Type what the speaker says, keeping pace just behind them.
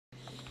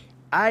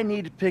I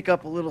need to pick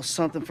up a little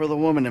something for the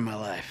woman in my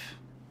life.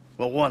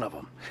 Well, one of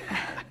them.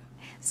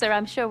 Sir,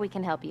 I'm sure we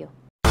can help you.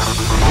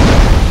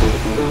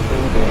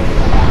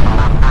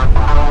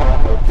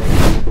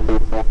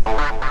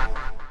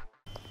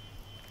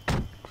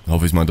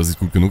 Hoffe ich mal, dass ich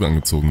gut genug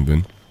angezogen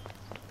bin.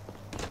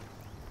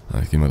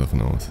 Ich gehe mal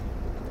davon aus.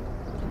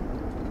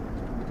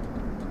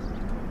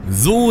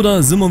 So,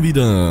 da sind wir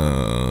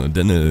wieder.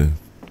 Daniel.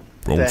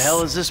 What the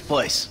hell is this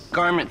place?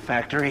 Garment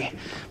factory.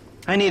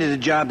 I needed a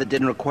job that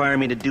didn't require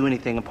me to do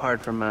anything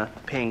apart from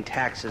paying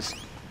taxes.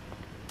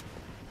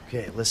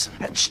 Okay, listen.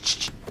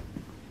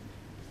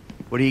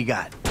 What do you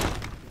got?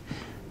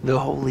 The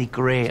Holy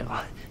Grail.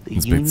 The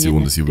Inspektion des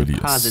Union Juweliers.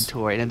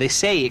 Depository. And they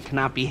say it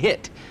cannot be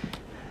hit.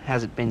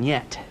 Hasn't been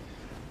yet.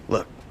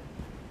 Look,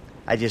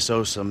 I just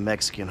owe some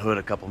Mexican hood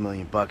a couple $1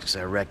 million because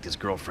I wrecked his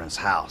girlfriend's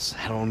house.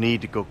 I don't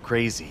need to go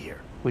crazy here.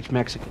 Which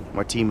Mexican?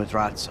 Martín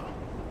Madrazo.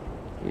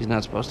 He's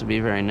not supposed to be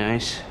very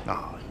nice.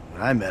 Oh,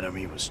 when I met him,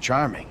 he was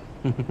charming.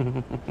 So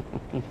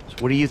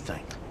what do you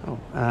think? Oh,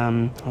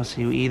 let's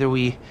see. Either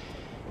we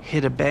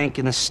hit a bank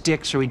in the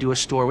sticks or we do a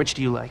store. Which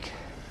do you like?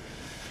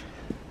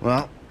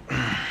 Well,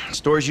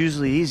 store's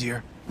usually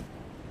easier,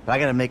 but I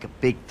gotta make a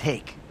big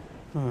take.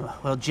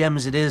 Well,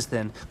 gems it is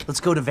then.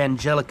 Let's go to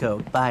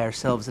Vangelico, buy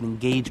ourselves an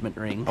engagement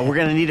ring. Oh, we're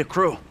gonna need a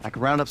crew. I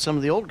can round up some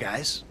of the old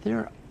guys.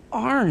 There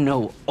are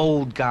no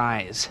old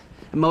guys.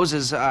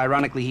 Moses,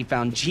 ironically, he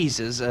found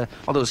Jesus.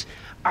 All those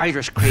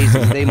Irish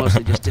crazies, they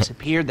mostly just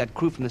disappeared. That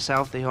crew from the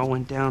south, they all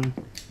went down.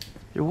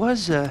 There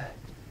was an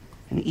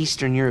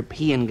Eastern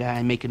European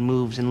guy making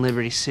moves in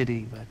Liberty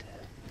City, but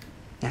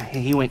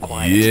he went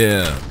quiet.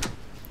 Yeah.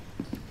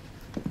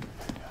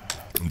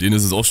 Und denen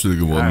ist es auch still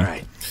geworden.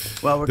 Right.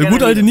 Well, Der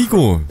gute alte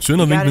Nico.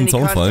 Schöner Wink mit dem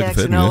Zaunfall.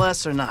 Gefällt mir.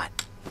 Or not?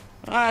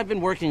 I've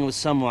been working with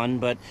someone,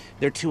 but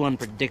they're too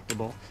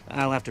unpredictable.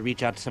 I'll have to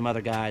reach out to some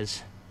other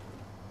guys.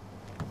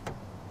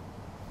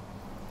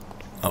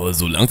 Aber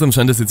so langsam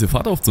scheint das jetzt hier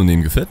Fahrt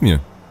aufzunehmen. Gefällt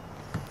mir.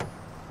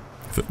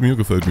 Gefällt mir,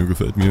 gefällt mir,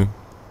 gefällt mir.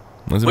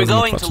 We're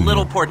going to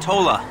Little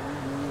Portola.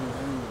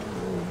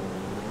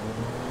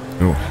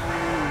 Jo.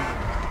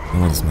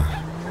 Machen wir das mal.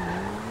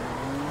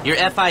 Your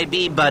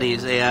FIB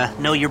buddies, they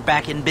know you're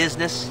back in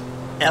business?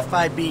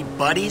 FIB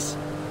buddies?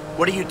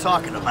 What are you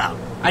talking about?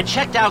 I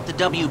checked out the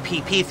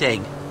WPP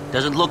thing.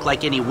 Doesn't look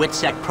like any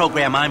WITSEC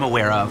program I'm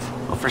aware of.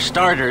 Well, for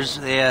starters,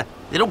 they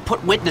don't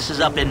put witnesses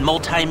up in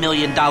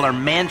multi-million-dollar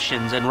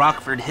mansions in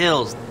Rockford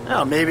Hills.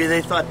 Well, maybe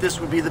they thought this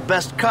would be the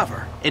best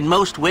cover. And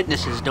most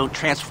witnesses don't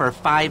transfer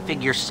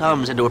five-figure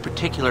sums into a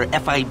particular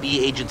FIB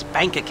agent's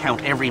bank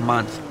account every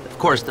month. Of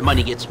course, the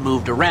money gets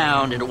moved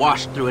around and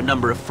washed through a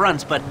number of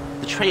fronts, but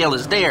the trail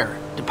is there.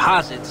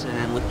 Deposits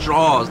and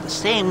withdrawals, the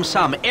same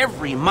sum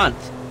every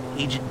month.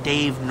 Agent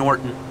Dave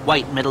Norton,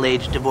 white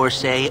middle-aged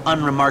divorcee,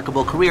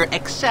 unremarkable career,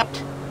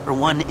 except for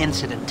one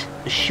incident.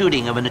 The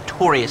shooting of a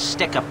notorious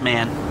stick-up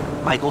man,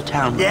 Michael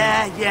Townley.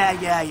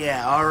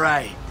 Yeah, all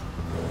right.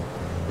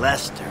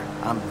 Lester,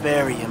 I'm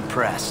very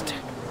impressed.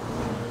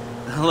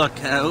 Look,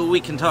 we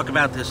can talk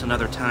about this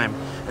another time.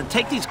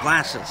 Take these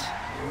glasses.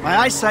 My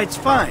eyesight's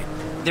fine.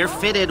 They're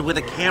fitted with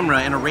a camera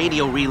and a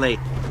radio relay.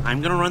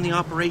 I'm gonna run the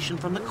operation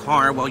from the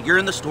car while you're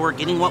in the store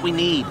getting what we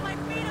need.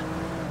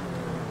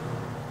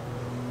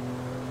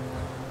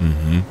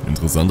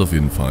 Interessant auf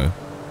jeden Fall,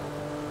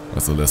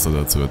 was der Lester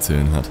da zu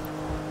erzählen hat.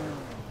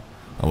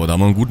 Aber da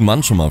haben wir einen guten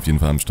Mann schon mal auf jeden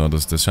Fall am Start.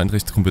 Das scheint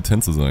recht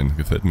kompetent zu sein.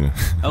 Gefällt mir.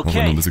 Auch wenn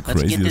er ein bisschen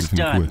crazy ist, ich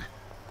finde cool.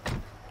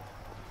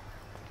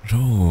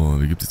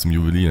 So, wie gibt es zum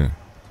Juwelier?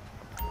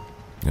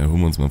 Ja, holen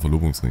wir uns mal einen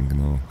Verlobungsring,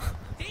 genau.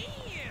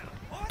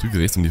 Drücke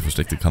rechts, um die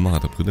versteckte Kamera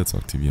der Brille zu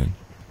aktivieren.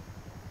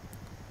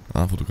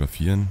 Ah,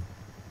 fotografieren.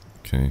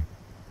 Okay.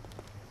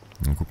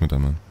 Dann gucken wir da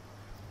mal.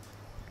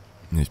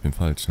 Ne, ich bin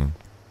falsch, ja.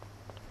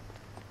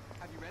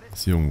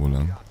 Ist hier irgendwo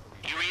lang.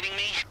 You reading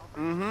me?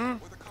 Mm-hmm.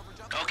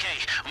 Okay,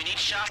 we need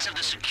shots of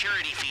the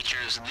security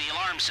features, the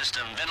alarm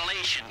system,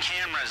 ventilation,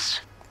 cameras.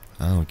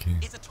 Ah, okay.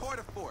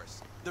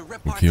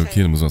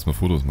 Okay, dann müssen wir erstmal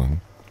Fotos machen.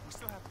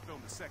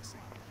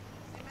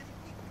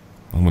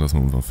 Machen wir das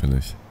mal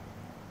unauffällig.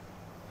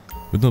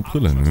 Mit einer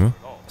Brille, ne?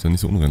 Ist ja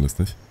nicht so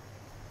unrealistisch.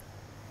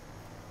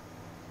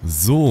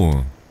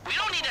 So.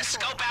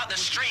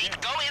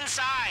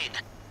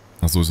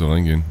 Achso, ist ja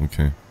reingehen,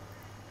 okay.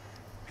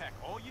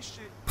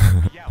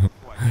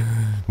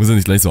 Muss ja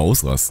nicht gleich so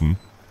ausrasten.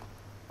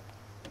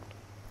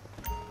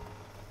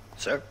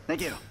 Sir,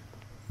 thank you.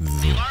 So.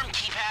 The alarm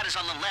keypad is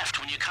on the left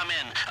when you come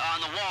in,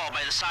 on the wall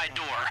by the side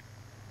door.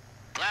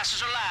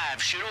 Glasses are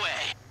live, shoot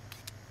away.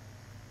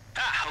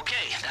 Ah,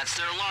 okay, that's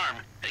their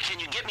alarm. Can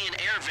you get me an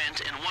air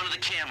vent in one of the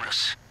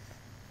cameras?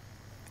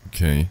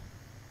 Okay.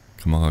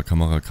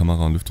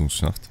 Kamera und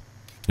Lüftungsschacht.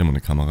 Hier haben wir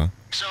eine Kamera.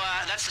 So,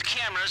 that's the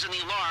cameras and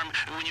the alarm.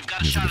 When you've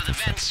got a shot of the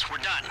vents, we're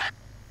done.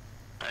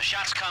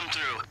 Shots come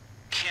through.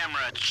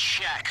 Camera,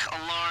 check.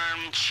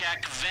 Alarm,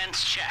 check.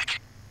 Vents, check.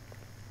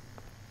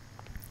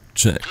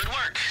 Check. Good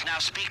work. Now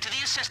speak to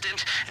the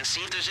assistant and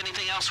see if there's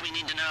anything else we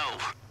need to know.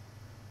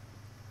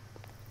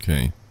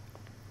 Okay.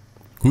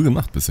 Cool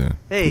gemacht bisher.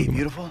 Hey, cool gemacht.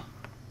 beautiful.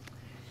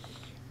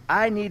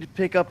 I need to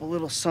pick up a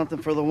little something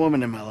for the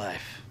woman in my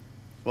life.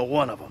 Well,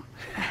 one of them.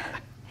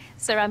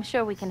 Sir, I'm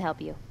sure we can help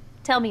you.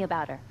 Tell me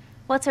about her.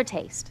 What's her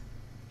taste?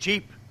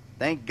 Cheap,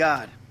 thank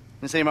God.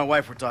 This ain't my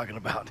wife we're talking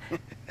about.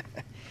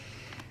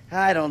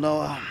 I don't know.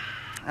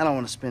 I don't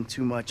want to spend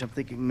too much. I'm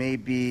thinking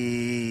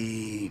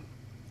maybe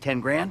 10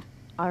 grand?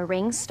 Our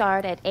rings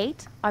start at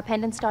 8, our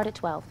pendants start at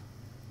 12.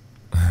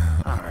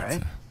 All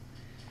right.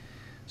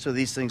 So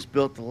these things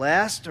built to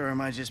last, or am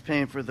I just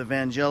paying for the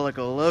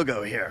Evangelical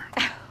logo here?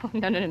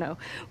 No.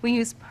 We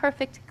use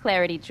perfect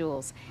clarity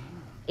jewels.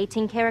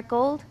 18 karat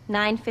gold,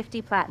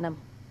 950 platinum.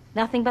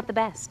 Nothing but the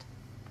best.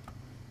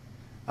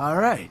 All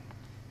right.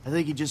 I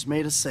think you just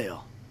made a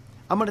sale.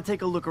 I'm gonna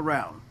take a look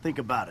around. Think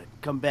about it.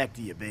 Come back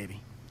to you,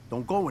 baby.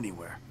 Don't go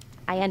anywhere.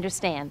 I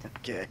understand.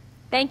 Okay.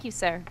 Thank you,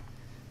 sir.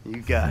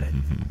 You got it.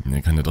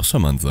 Der kann ja doch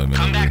charmant sein, wenn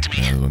er will.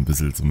 Ja, so ein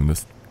bisschen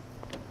zumindest.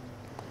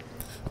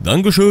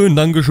 Dankeschön,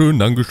 Dankeschön,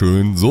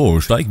 Dankeschön. So,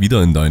 steig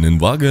wieder in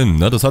deinen Wagen.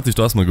 Na, das hat sich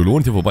doch erstmal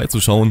gelohnt, hier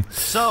vorbeizuschauen.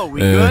 So,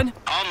 we good?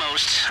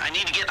 Almost. I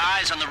need to get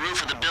eyes on the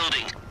roof of the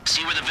building.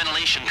 See where the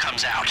ventilation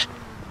comes out.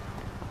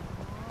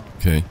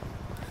 Okay.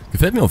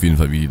 Gefällt mir auf jeden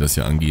Fall, wie die das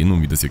hier angehen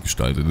und wie das hier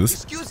gestaltet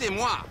ist.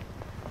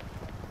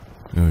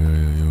 Ja.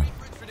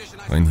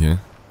 Rein hier.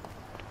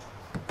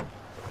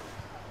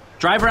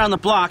 Drive around the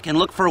block and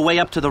look for a way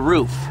up to the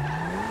roof.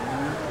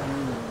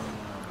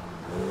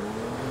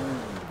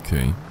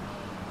 Okay.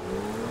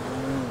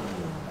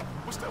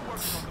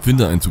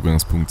 Finde einen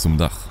Zugangspunkt zum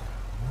Dach.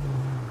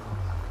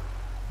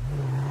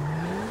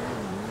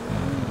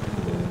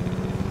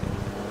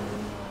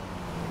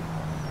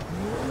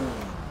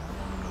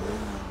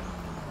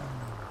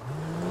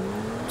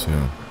 Tja.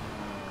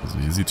 Also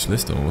hier sieht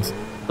schlecht aus.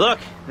 Look,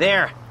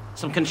 there.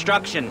 Some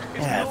construction.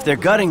 Yeah, if they're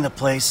gutting the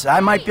place, I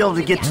might be able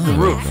to get to the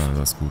roof. Ja,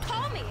 das ist gut.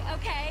 Call me,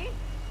 okay?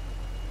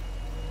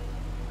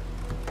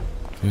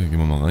 Okay, gehen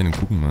wir mal rein und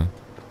gucken mal.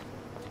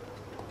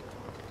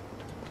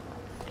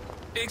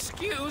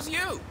 Excuse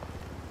you.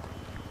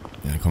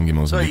 Ja, komm, geh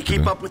mal aus So dem you Weg, keep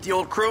bitte. up with the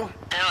old crew?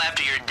 Well,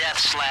 after your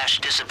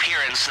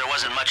death/disappearance, there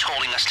wasn't much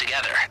holding us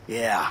together.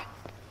 Yeah.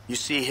 You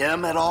see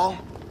him at all?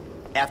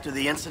 After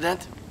the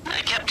incident?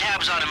 I kept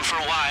tabs on him for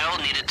a while,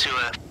 needed to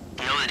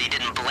know that he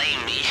didn't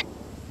blame me.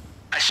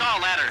 I saw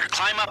a ladder.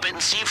 Climb up it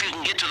and see if you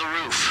can get to the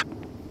roof.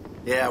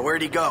 Yeah,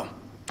 where'd he go?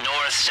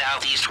 North,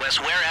 south, east,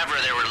 west, wherever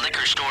there were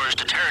liquor stores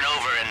to turn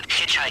over and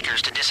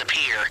hitchhikers to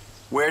disappear.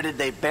 Where did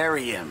they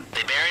bury him?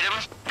 They buried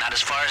him? Not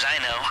as far as I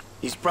know.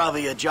 He's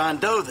probably a John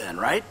Doe then,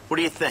 right? What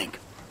do you think?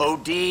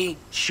 OD?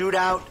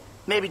 Shootout?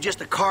 Maybe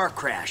just a car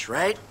crash,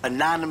 right?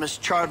 Anonymous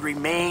charred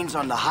remains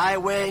on the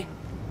highway?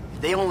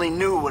 They only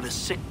knew what a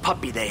sick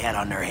puppy they had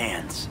on their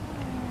hands.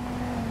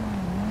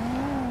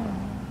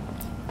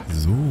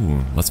 So,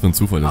 was für ein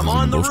Zufall, dass es so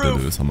eine Baustelle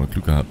ist. Haben wir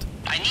Glück gehabt.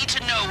 I need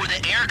to know where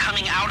the air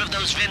coming out of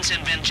those vents in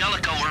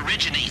Evangelico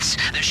originates.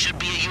 There should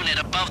be a unit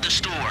above the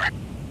store.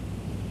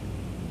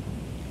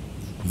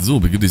 So,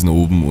 begib dich nach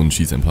oben und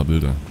schieß ein paar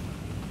Bilder.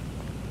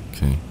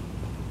 Okay.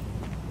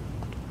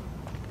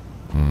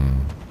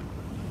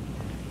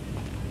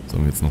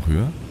 Sollen wir jetzt noch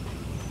höher?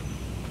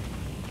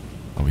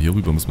 Aber hier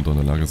rüber müssen wir doch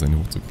in der Lage sein, hier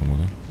hochzukommen,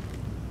 oder?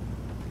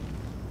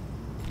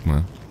 Guck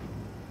mal.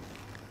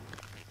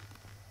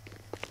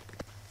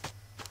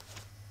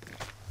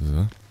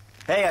 So.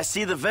 Hey, I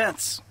see the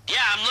vents. Yeah,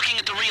 I'm looking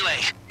at the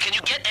relay. Can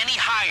you get any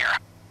higher?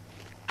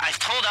 I've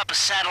pulled up a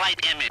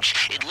satellite image.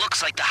 It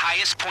looks like the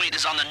highest point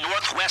is on the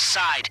northwest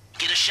side.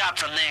 Get a shot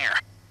from there.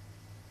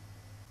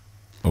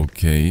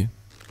 Okay.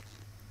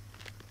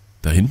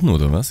 Da hinten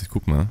oder was? Ich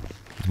guck mal.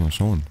 Muss mal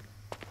schauen.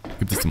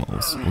 Gibt es zum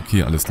Aus?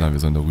 Okay, alles klar, wir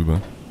sollen darüber.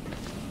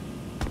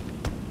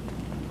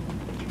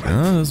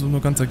 Ja, das ist nur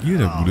ganz agil,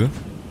 der Bruder.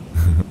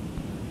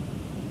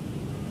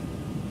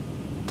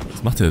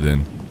 Was macht der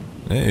denn?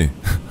 Hey.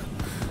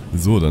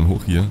 So, dann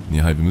hoch hier.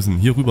 Nee, halt, wir müssen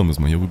hier rüber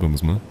müssen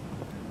wir.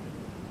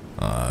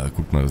 Ah,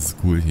 guck mal, das ist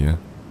cool hier.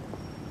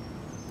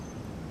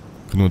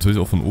 Können wir natürlich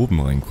auch von oben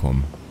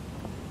reinkommen.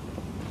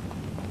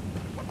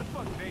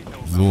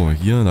 So,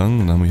 hier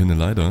lang, und dann haben wir hier eine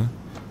Leiter.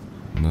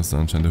 Und das ist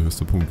anscheinend der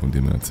höchste Punkt, von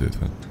dem er erzählt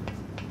hat.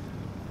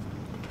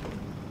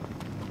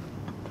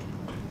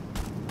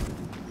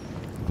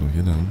 So,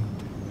 hier lang.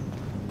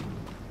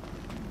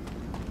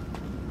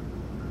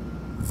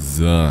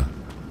 So.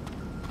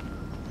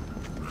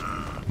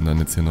 Und dann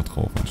jetzt hier noch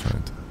drauf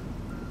anscheinend.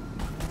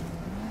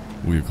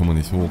 Oh, hier kommen wir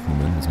nicht hoch.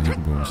 Moment, müssen wir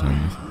hier rüber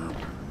wahrscheinlich.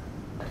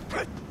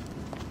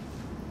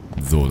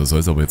 So, das soll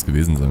es aber jetzt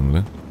gewesen sein,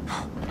 oder?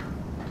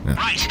 Ja.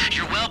 Right,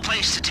 you're well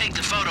placed to take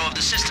the photo of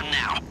the system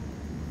now.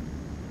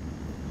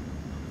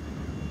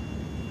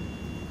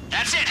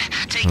 That's it.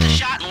 Take the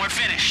shot and we're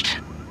finished.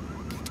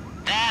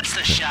 That's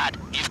the shot.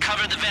 You've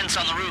covered the vents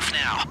on the roof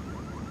now.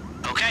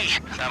 Okay,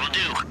 that'll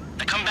do.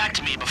 Now come back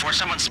to me before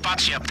someone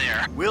spots you up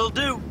there. Will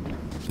do.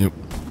 Jo.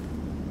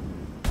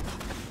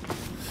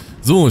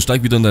 So,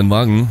 steig wieder in deinen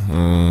Wagen.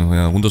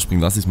 Ja,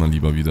 runterspringen lasse ich mal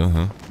lieber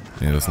wieder.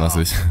 Ja, das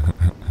lasse ich.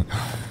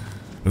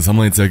 Das haben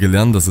wir jetzt ja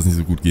gelernt, dass das nicht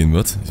so gut gehen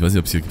wird. Ich weiß nicht,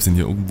 ob es hier, gibt es denn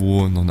hier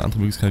irgendwo noch eine andere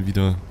Möglichkeit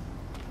wieder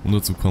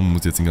runterzukommen?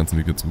 Muss jetzt den ganzen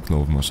Weg wieder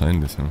zurücklaufen,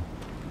 wahrscheinlich, ja.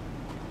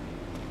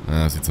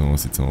 Ah, sieht so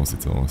aus, sieht so aus,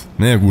 sieht so aus.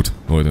 Naja gut,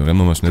 Leute, rennen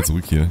wir mal schnell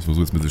zurück hier. Ich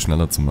versuche es ein bisschen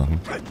schneller zu machen.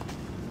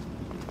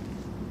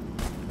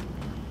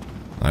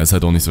 Ah, ist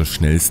halt auch nicht so das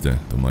Schnellste,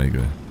 der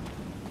Michael.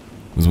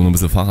 Müssen wir noch ein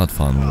bisschen Fahrrad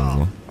fahren oder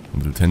so. Ein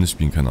bisschen Tennis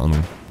spielen, keine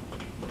Ahnung.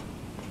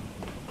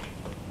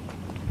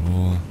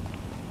 Oh.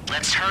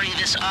 Let's hurry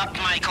this up,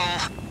 Michael.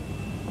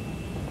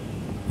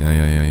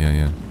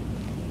 Ja.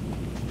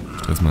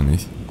 Stress mal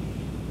nicht.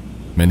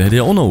 Ich meine, der hätte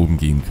ja auch nach oben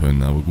gehen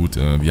können, aber gut,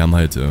 wir haben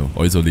halt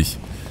äußerlich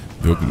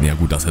wirken. Ja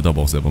gut, das hätte er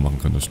aber auch selber machen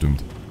können, das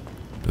stimmt.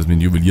 Das mit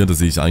dem Juwelier, das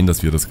sehe ich ein,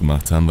 dass wir das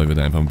gemacht haben, weil wir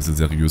da einfach ein bisschen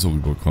seriöser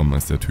rüberkommen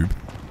als der Typ.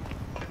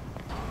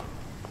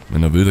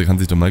 Wenn er will, dann kann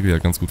sich der Michael ja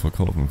ganz gut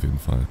verkaufen, auf jeden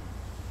Fall.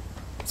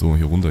 So,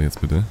 hier runter jetzt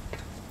bitte.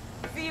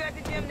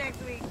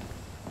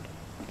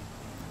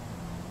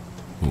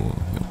 So,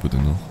 hier auch bitte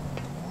noch.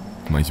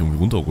 Kann man eigentlich irgendwie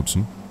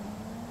runterrutschen?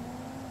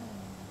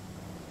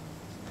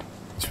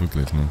 Nicht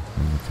wirklich, ne?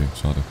 Okay,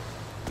 schade.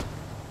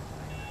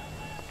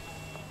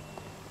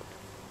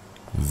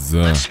 So.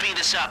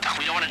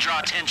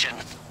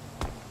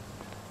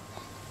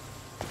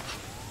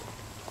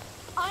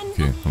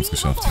 Okay, haben's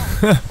geschafft.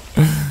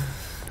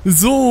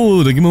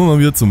 So, dann gehen wir mal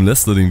wieder zum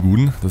Lester, den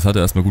Guten. Das hat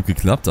ja erstmal gut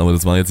geklappt, aber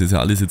das war jetzt ja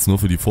alles jetzt nur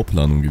für die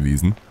Vorplanung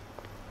gewesen.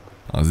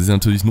 Aber es ist ja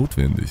natürlich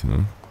notwendig,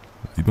 ne?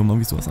 Sieht man mal,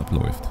 wie sowas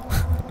abläuft.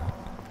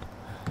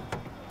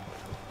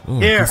 Oh,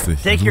 Here,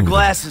 take your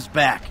glasses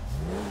back.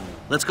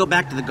 Let's go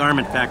back to the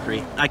garment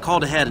factory. I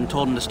called ahead and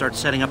told him to start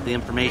setting up the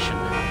information.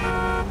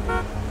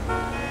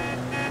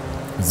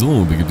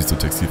 So, begib dich zur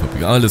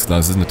Textilfabrik. Alles klar,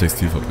 es ist eine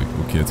Textilfabrik.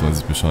 Okay, jetzt weiß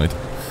ich Bescheid.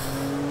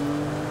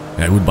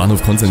 Ja gut,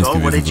 Bahnhof konnte ja nicht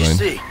gewesen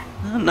sein.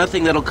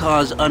 Nothing that'll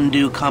cause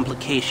undue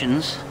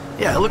complications.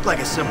 Yeah, it looked like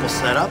a simple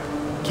setup.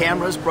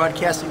 Cameras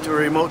broadcasting to a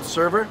remote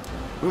server.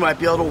 We might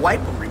be able to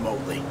wipe them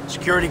remotely.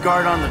 Security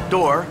guard on the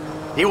door.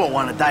 He won't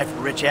want to die for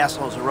rich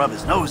assholes who rub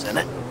his nose in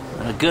it.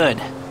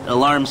 Good. The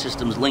alarm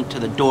system's linked to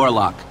the door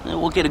lock.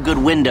 We'll get a good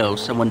window.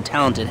 Someone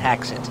talented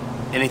hacks it.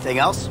 Anything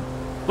else?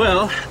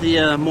 Well,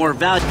 the more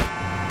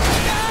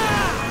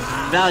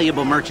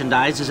valuable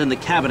merchandise is in the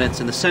cabinets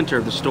in the center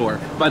of the store,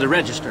 by the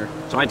register.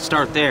 So I'd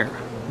start there.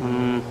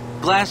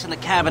 Glass in the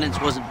cabinets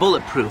wasn't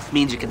bulletproof,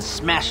 means you can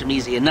smash them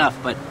easy enough,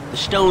 but the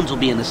stones will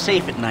be in the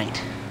safe at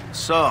night.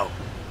 So,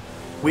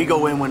 we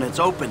go in when it's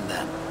open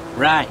then?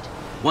 Right.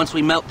 Once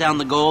we melt down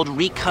the gold,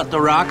 recut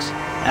the rocks,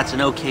 that's an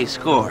okay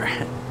score.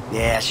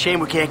 Yeah, shame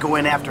we can't go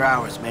in after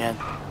hours, man.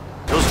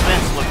 Those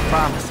vents look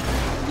promising.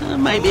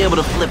 Might be able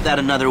to flip that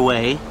another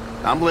way.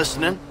 I'm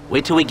listening.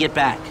 Wait till we get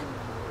back.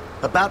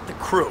 About the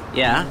crew.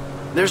 Yeah?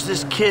 There's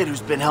this kid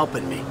who's been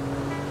helping me.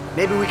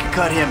 Maybe we could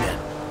cut him in.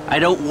 I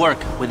don't work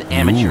with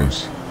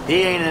amateurs.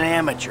 He ain't an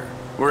amateur.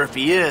 Or if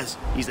he is,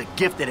 he's a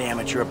gifted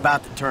amateur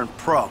about to turn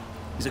pro.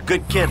 He's a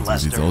good kid,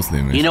 Lester.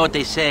 You know what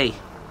they say.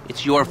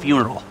 It's your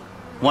funeral.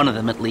 One of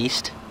them, at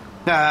least.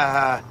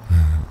 Ja,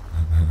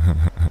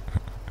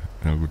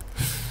 gut.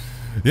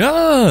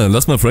 Ja,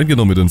 lass mal Frankie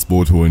noch mit ins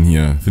Boot holen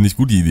hier. Finde ich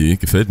gute Idee.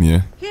 Gefällt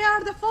mir. Here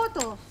are the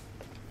photos.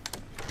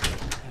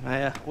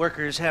 My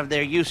workers have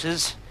their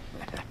uses.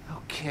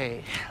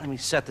 Okay, let me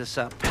set this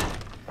up.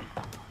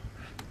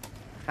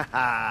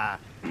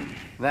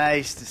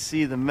 Nice to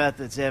see the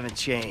methods haven't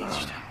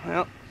changed.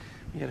 Well,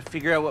 we gotta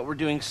figure out what we're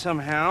doing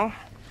somehow.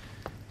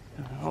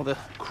 All the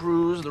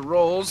crews, the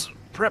rolls,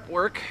 prep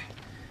work.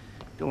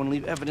 Don't want to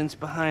leave evidence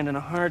behind on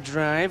a hard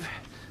drive.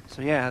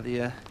 So yeah,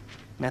 the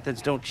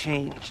methods don't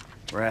change.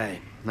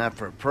 Right, not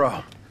for a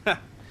pro.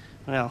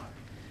 Well,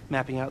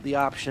 mapping out the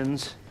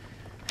options,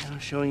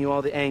 showing you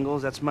all the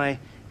angles, that's my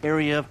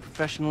area of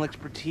professional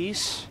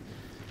expertise.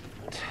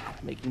 But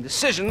making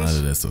decisions,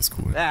 Alter, das ist das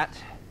cool. that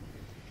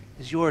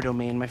is your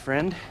domain, my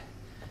friend.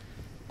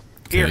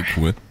 Sehr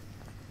cool.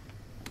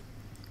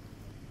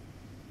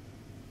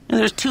 And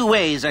there's two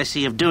ways I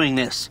see of doing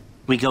this.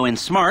 We go in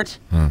smart,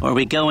 or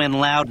we go in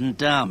loud and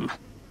dumb.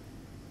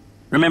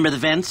 Remember the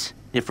vents?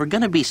 If we're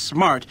gonna be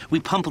smart, we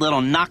pump a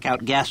little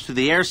knockout gas through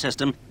the air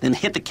system, then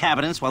hit the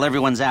cabinets while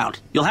everyone's out.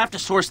 You'll have to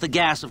source the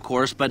gas, of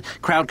course, but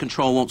crowd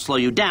control won't slow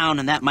you down,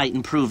 and that might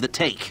improve the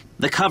take.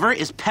 The cover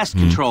is pest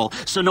control,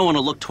 so no one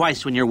will look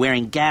twice when you're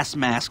wearing gas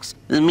masks.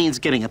 It means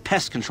getting a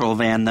pest control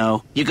van,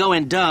 though. You go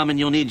in dumb, and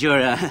you'll need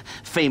your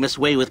famous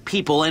way with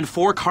people and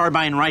 4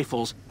 carbine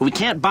rifles. We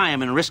can't buy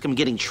them and risk them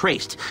getting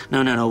traced.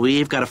 No,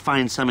 we've got to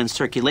find some in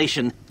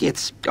circulation.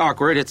 It's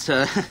awkward, it's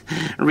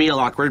real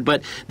awkward,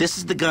 but this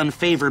is the gun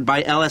favored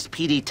by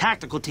LSPD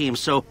tactical teams,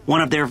 so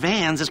one of their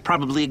vans is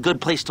probably a good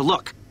place to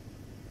look.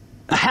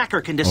 A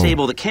hacker can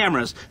disable the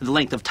cameras. The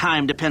length of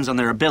time depends on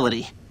their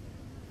ability.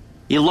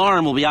 The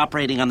alarm will be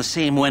operating on the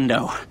same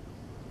window.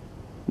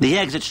 The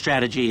exit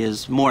strategy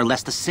is more or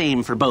less the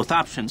same for both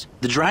options.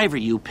 The driver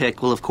you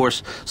pick will, of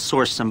course,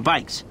 source some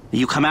bikes.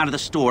 You come out of the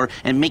store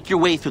and make your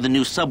way through the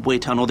new subway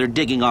tunnel they're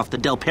digging off the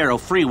Del Perro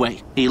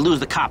freeway. You lose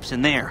the cops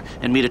in there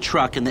and meet a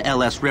truck in the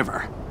LS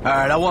River. All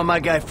right, I want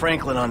my guy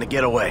Franklin on the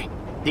getaway.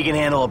 He can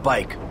handle a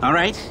bike. All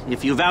right,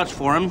 if you vouch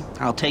for him,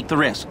 I'll take the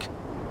risk.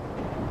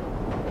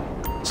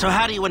 So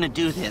how do you want to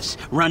do this?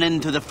 Run in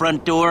through the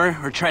front door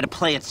or try to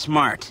play it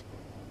smart?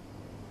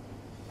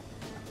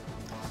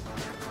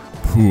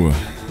 Puh.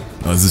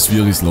 Das ist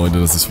schwierig, Leute,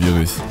 das ist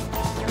schwierig.